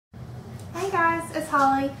guys, it's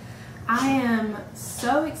Holly. I am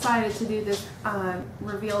so excited to do this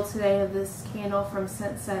reveal today of this candle from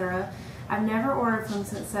ScentCetera. I've never ordered from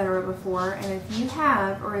ScentCetera before, and if you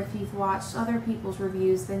have, or if you've watched other people's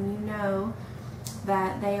reviews, then you know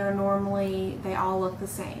that they all look the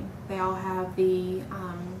same. They all have the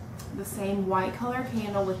same white color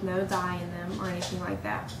candle with no dye in them or anything like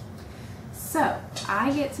that. So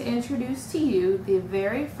I get to introduce to you the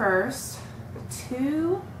very first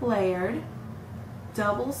 2-layered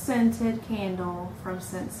double scented candle from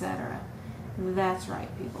ScentCetera. That's right,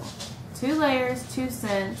 people. 2 layers, 2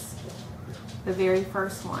 scents, the very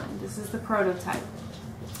first one. This is the prototype.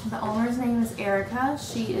 The owner's name is Erica.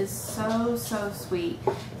 She is so sweet,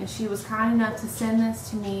 and she was kind enough to send this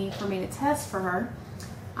to me for me to test for her,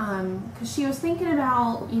 because she was thinking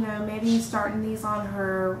about, you know, maybe starting these on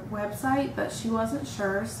her website, but she wasn't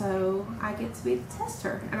sure, so I get to be the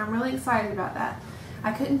tester, and I'm really excited about that.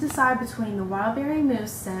 I couldn't decide between the Wild Berry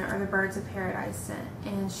Mousse scent or the Birds of Paradise scent,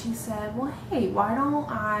 and she said, well, hey, why don't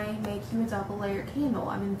I make you a double layered candle?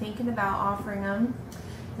 I've been thinking about offering them,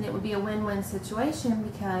 and it would be a win-win situation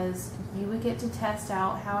because you would get to test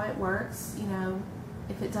out how it works, you know,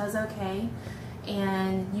 if it does okay,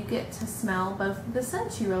 and you get to smell both of the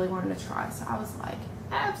scents you really wanted to try. So I was like,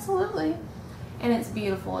 absolutely. And it's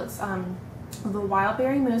beautiful. It's the Wild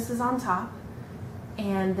Berry Mousse is on top,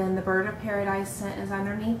 and then the Bird of Paradise scent is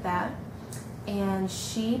underneath that, and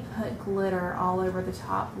she put glitter all over the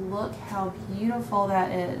top. Look how beautiful that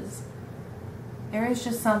is. There is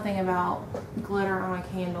just something about glitter on a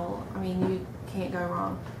candle. I mean, you can't go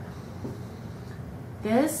wrong.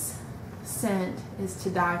 This scent is to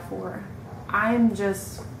die for. I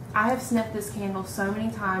have sniffed this candle so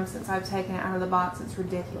many times since I've taken it out of the box, it's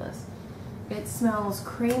ridiculous. It smells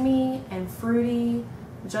creamy and fruity,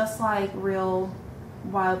 just like real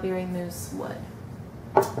Wild Berry Mousse would.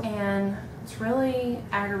 And it's really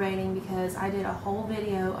aggravating because I did a whole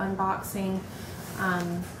video unboxing.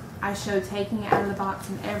 I showed taking it out of the box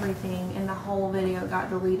and everything, and the whole video got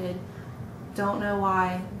deleted. Don't know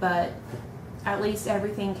why, but at least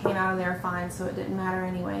everything came out of there fine, so it didn't matter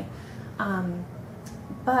anyway.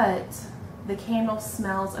 But the candle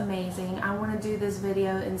smells amazing. I want to do this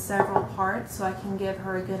video in several parts so I can give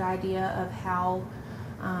her a good idea of how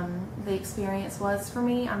the experience was for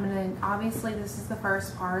me. I'm going to, obviously this is the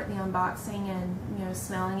first part, the unboxing and, you know,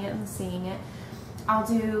 smelling it and seeing it. I'll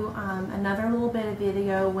do another little bit of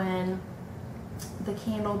video when the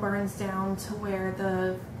candle burns down to where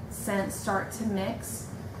the scents start to mix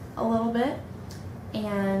a little bit,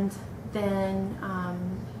 and then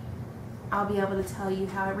I'll be able to tell you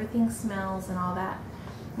how everything smells and all that.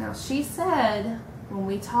 Now, she said when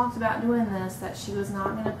we talked about doing this that she was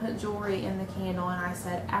not going to put jewelry in the candle, and I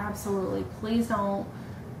said absolutely, please don't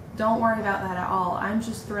worry about that at all. I'm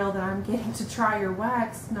just thrilled that I'm getting to try your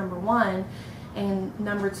wax, number one, and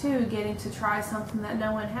number two, getting to try something that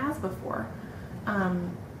no one has before.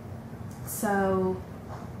 So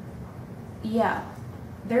yeah,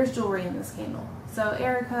 there's jewelry in this candle. So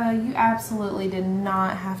Erica, you absolutely did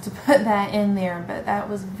not have to put that in there, but that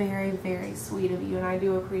was very sweet of you, and I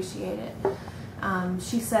do appreciate it.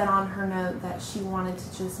 She said on her note that she wanted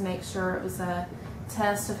to just make sure it was a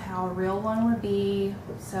test of how a real one would be,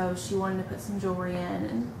 so she wanted to put some jewelry in,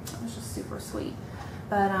 and it was just super sweet.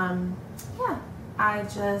 But yeah, I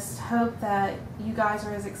just hope that you guys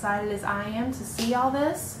are as excited as I am to see all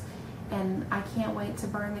this, and I can't wait to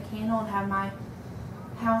burn the candle and have my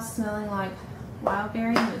house smelling like Wild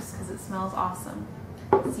Berry Mousse because it smells awesome.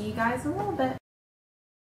 See you guys in a little bit.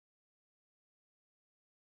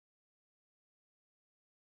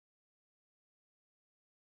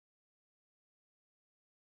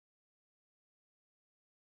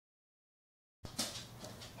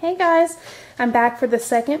 Hey guys, I'm back for the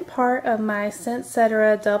second part of my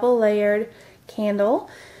ScentCetera double layered candle.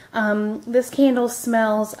 This candle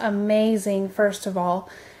smells amazing. First of all,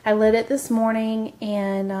 I lit it this morning,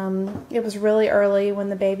 and it was really early when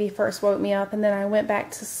the baby first woke me up, and then I went back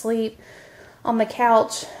to sleep on the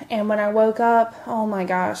couch, and when I woke up, oh my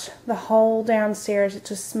gosh, the whole downstairs, it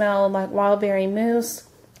just smelled like Wild Berry Mousse.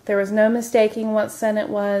 There was no mistaking what scent it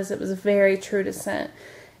was. It was very true to scent.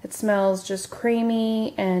 It smells just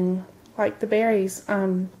creamy and like the berries.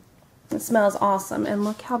 It smells awesome, and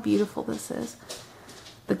look how beautiful this is.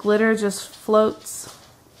 The glitter just floats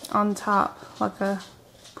on top like a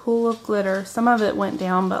pool of glitter. Some of it went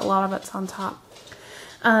down, but a lot of it's on top.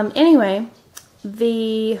 Anyway,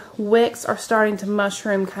 the wicks are starting to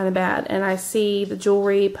mushroom kind of bad, and I see the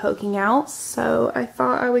jewelry poking out, so I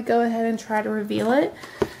thought I would go ahead and try to reveal it.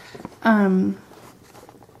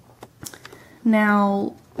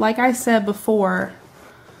 Now, like I said before,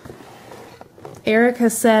 Erica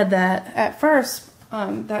said that at first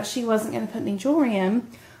that she wasn't going to put any jewelry in,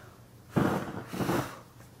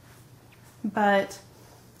 but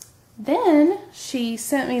then she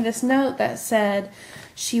sent me this note that said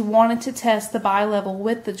she wanted to test the bi-level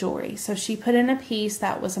with the jewelry. So she put in a piece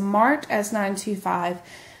that was marked as 925,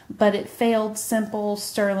 but it failed simple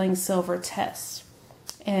sterling silver test.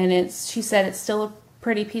 And she said it's still a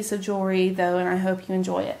pretty piece of jewelry though, and I hope you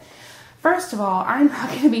enjoy it. First of all, I'm not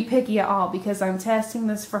going to be picky at all because I'm testing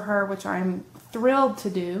this for her, which I'm thrilled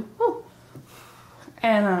to do. Woo.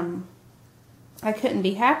 And I couldn't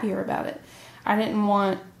be happier about it. I didn't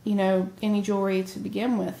want, you know, any jewelry to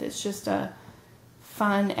begin with. It's just a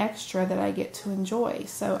fun extra that I get to enjoy.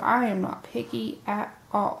 So I am not picky at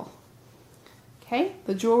all. Okay,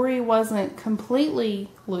 the jewelry wasn't completely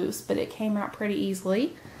loose, but it came out pretty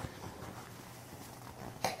easily.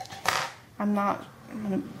 I'm going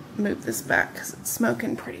to move this back because it's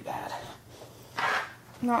smoking pretty bad.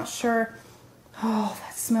 I'm not sure. Oh,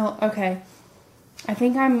 that smell. Okay. I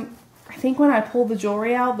think when I pulled the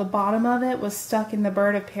jewelry out, the bottom of it was stuck in the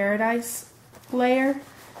Bird of Paradise layer.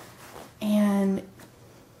 And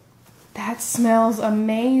that smells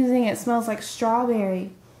amazing. It smells like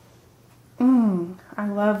strawberry. I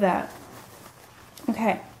love that.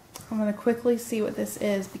 Okay. I'm going to quickly see what this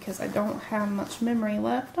is because I don't have much memory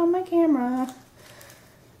left on my camera.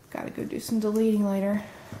 Gotta go do some deleting later.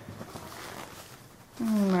 Oh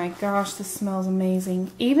my gosh, this smells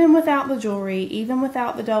amazing. Even without the jewelry, even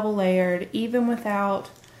without the double layered, even without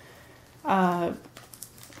the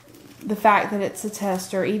fact that it's a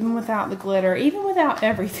tester, even without the glitter, even without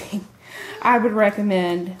everything, I would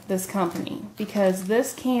recommend this company because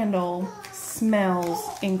this candle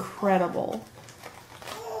smells incredible.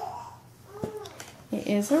 It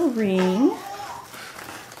is a ring.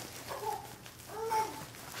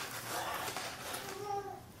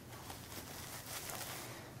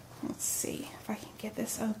 Let's see if I can get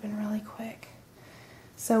this open really quick.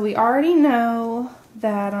 So we already know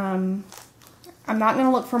that I'm not going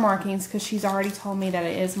to look for markings because she's already told me that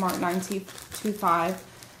it is marked 925,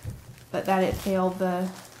 but that it failed the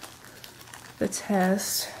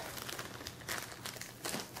test.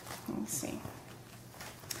 Let's see.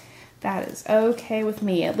 That is okay with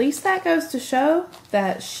me. At least that goes to show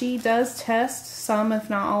that she does test some, if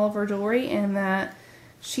not all, of her jewelry, and that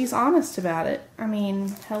she's honest about it. I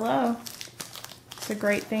mean, hello. It's a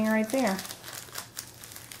great thing right there.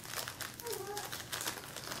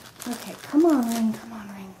 Okay, come on, ring. Come on,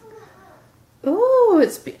 ring. Ooh,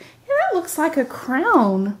 yeah, that looks like a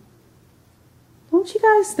crown. Don't you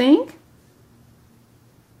guys think?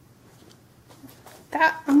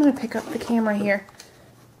 I'm going to pick up the camera here.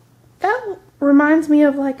 That reminds me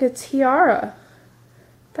of like a tiara.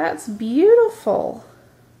 That's beautiful.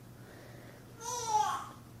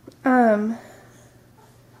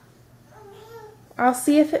 I'll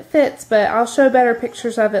see if it fits, but I'll show better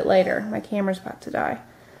pictures of it later. My camera's about to die.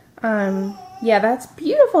 Yeah, that's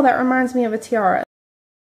beautiful. That reminds me of a tiara.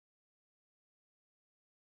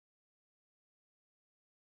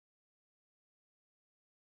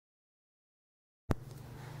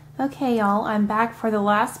 Okay, y'all, I'm back for the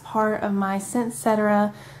last part of my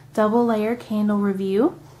ScentCetera double layer candle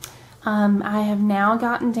review. I have now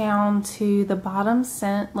gotten down to the bottom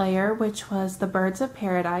scent layer, which was the Birds of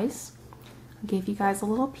Paradise. I'll give you guys a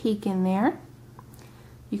little peek in there.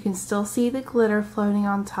 You can still see the glitter floating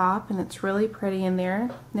on top, and it's really pretty in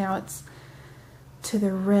there. Now it's to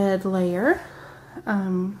the red layer.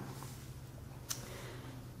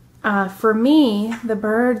 For me, the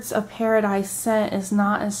Birds of Paradise scent is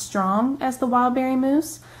not as strong as the Wild Berry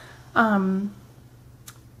Mousse.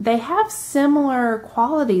 They have similar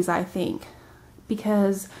qualities, I think,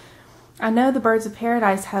 because I know the Birds of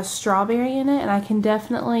Paradise has strawberry in it, and I can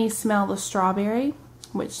definitely smell the strawberry,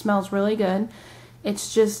 which smells really good.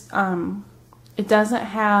 It's just, it doesn't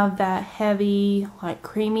have that heavy, like,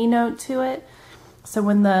 creamy note to it. So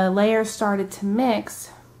when the layers started to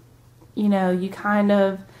mix, you know, you kind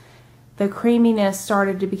of, the creaminess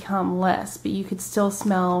started to become less, but you could still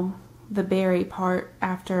smell the berry part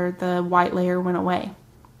after the white layer went away.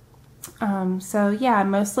 So yeah, I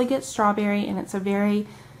mostly get strawberry, and it's a very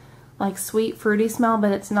like sweet fruity smell,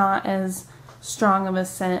 but it's not as strong of a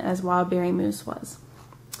scent as Wild Berry Mousse was.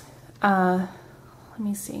 Let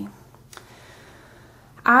me see.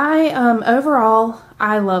 Overall,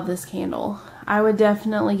 I love this candle. I would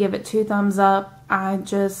definitely give it 2 thumbs up. I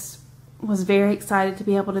just was very excited to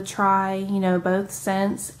be able to try, you know, both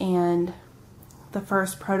scents and the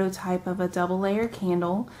first prototype of a double layer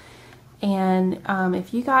candle. And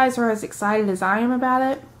if you guys are as excited as I am about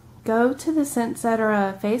it, go to the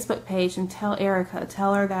ScentCetera Facebook page and tell Erica.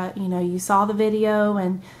 Tell her that, you know, you saw the video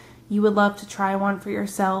and you would love to try one for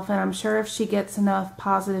yourself. And I'm sure if she gets enough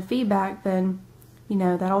positive feedback, then, you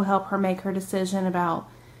know, that'll help her make her decision about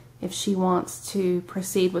if she wants to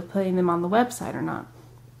proceed with putting them on the website or not.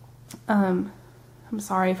 I'm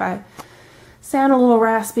sorry if I sound a little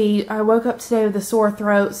raspy. I woke up today with a sore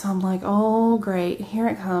throat, so I'm like, oh great, here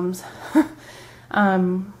it comes.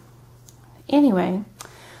 Anyway,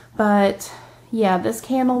 but yeah, this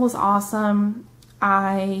candle was awesome.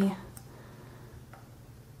 I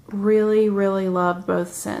really, really loved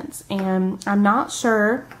both scents, and I'm not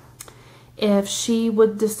sure if she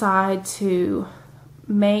would decide to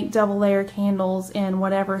make double layer candles in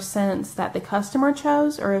whatever scents that the customer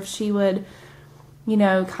chose, or if she would, you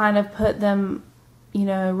know, kind of put them, you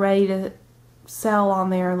know, ready to sell on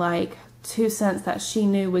there, like 2 scents that she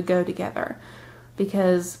knew would go together.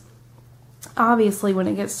 Because obviously when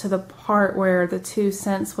it gets to the part where the 2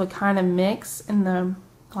 scents would kind of mix in the,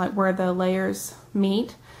 like where the layers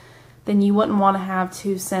meet, then you wouldn't want to have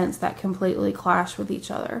 2 scents that completely clash with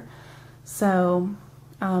each other. So,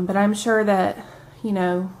 but I'm sure that, you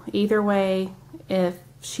know, either way, if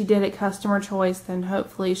she did it customer choice, then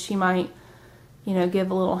hopefully she might, you know,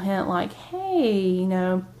 give a little hint like, hey, you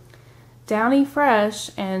know, Downy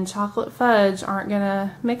Fresh and Chocolate Fudge aren't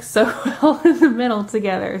gonna mix so well in the middle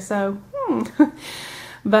together. So,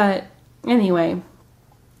 but anyway,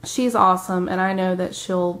 she's awesome, and I know that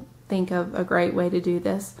she'll think of a great way to do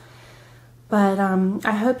this. But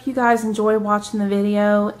I hope you guys enjoy watching the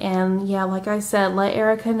video, and yeah, like I said, let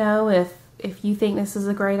Erica know if you think this is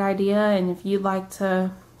a great idea and if you'd like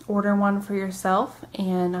to order one for yourself.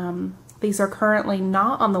 And these are currently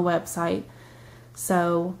not on the website,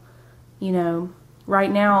 so, you know,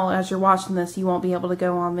 right now as you're watching this, you won't be able to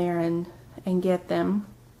go on there and get them.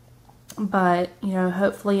 But, you know,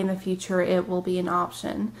 hopefully in the future it will be an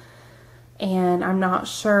option. And I'm not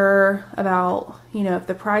sure about, you know, if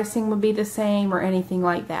the pricing would be the same or anything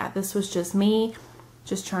like that. This was just me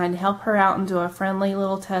just trying to help her out and do a friendly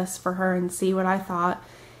little test for her and see what I thought.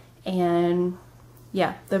 And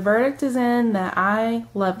yeah, the verdict is in that I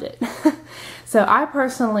loved it. So I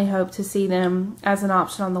personally hope to see them as an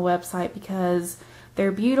option on the website because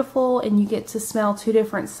they're beautiful and you get to smell 2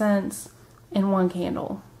 different scents in one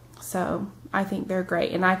candle. So I think they're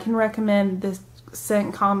great, and I can recommend this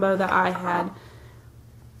scent combo that I had,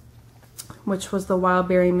 which was the Wild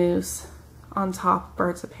Berry Mousse on top of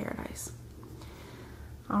Birds of Paradise.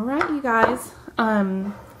 Alright, you guys,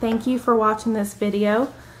 thank you for watching this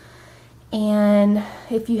video, and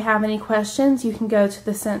if you have any questions, you can go to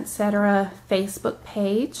the ScentCetera Facebook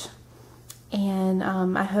page, and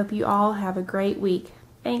I hope you all have a great week.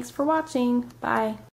 Thanks for watching. Bye.